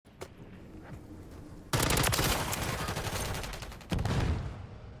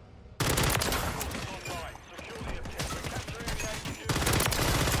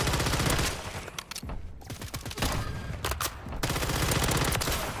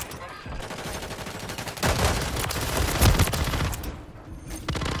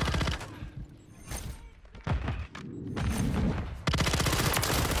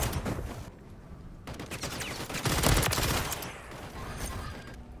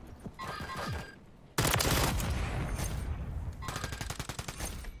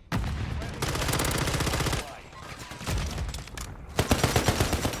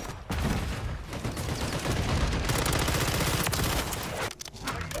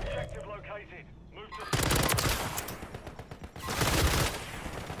located. Move to...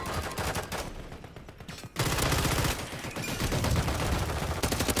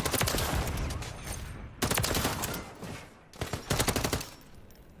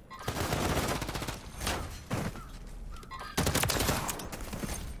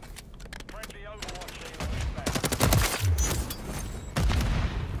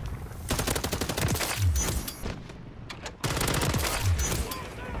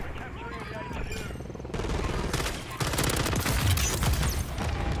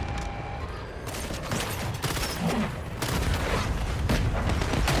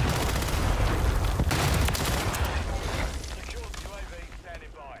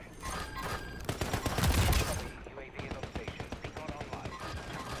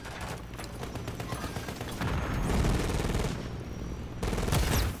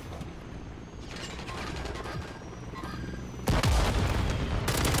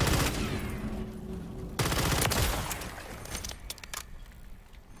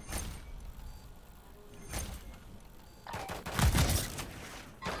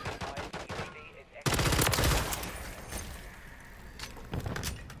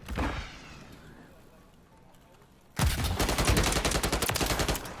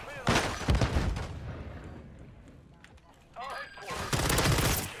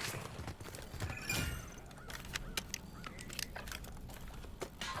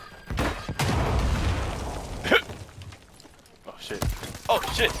 Oh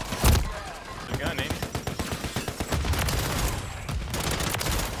shit! Some gun, ain't it?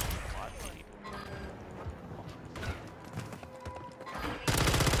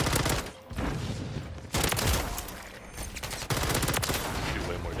 Do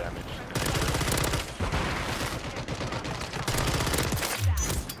way more damage.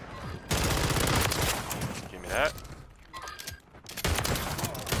 Give me that.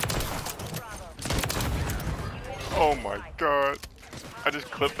 Oh my god. I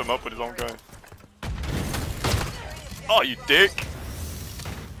just clipped him up with his own gun. Oh, you dick!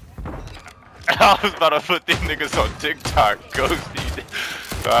 I was about to put these niggas on TikTok. Ghost,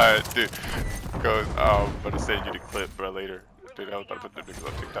 alright, dude. Ghost, I'm about to send you the clip, bro, later. Dude, I was about to put the niggas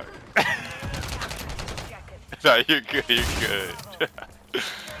on TikTok. Nah, you're good, you're good.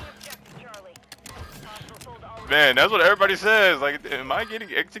 Man, that's what everybody says. Like, am I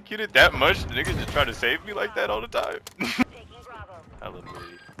getting executed that much? Niggas just try to save me like that all the time. Hallelujah.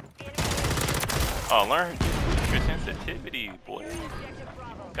 Oh, learn your sensitivity, boy.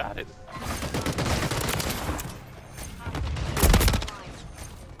 Got it.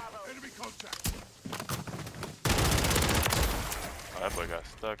 Enemy contact. Oh, that boy got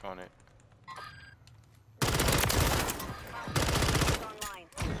stuck on it.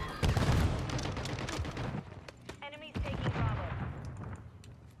 Enemies taking Bravo.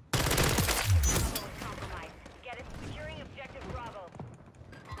 Get it. Securing objective Bravo.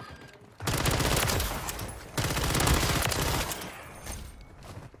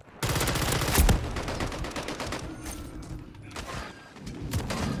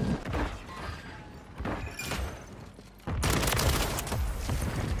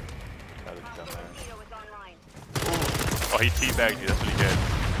 Oh, he teabagged you, that's what he did.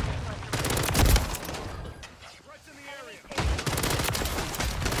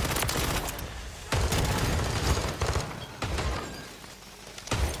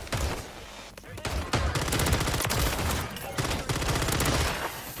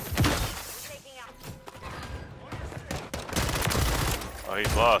 Oh,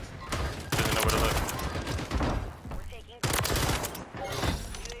 he's lost. Doesn't know where to look. We're taking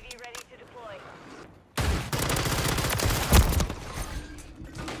UAV ready to deploy.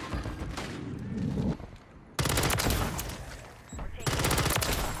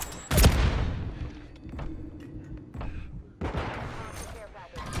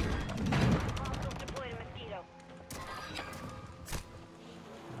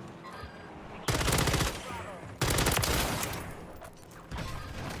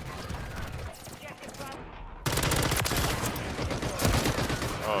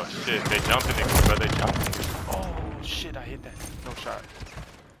 Oh shit, they jumping niggas, bro, they jumping niggas. Oh shit, I hit that. No shot.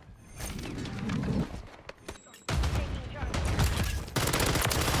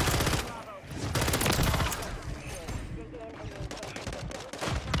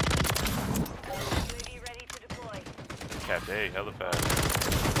 UAV ready to deploy. Cap A, hella fast.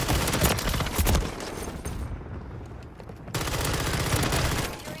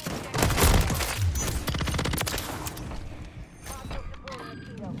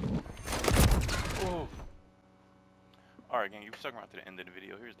 Alright gang, you've stuck around to the end of the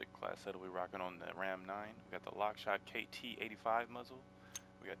video. Here's the class setup we're rocking on the RAM-9. We got the Lockshot KT85 muzzle.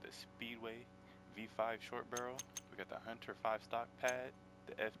 We got the Speedway V5 short barrel. We got the Hunter 5 stock pad,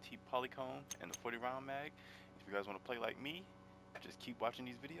 the FT polycomb, and the 40 round mag. If you guys want to play like me, just keep watching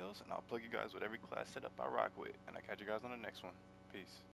these videos, and I'll plug you guys with every class setup I rock with. And I'll catch you guys on the next one. Peace.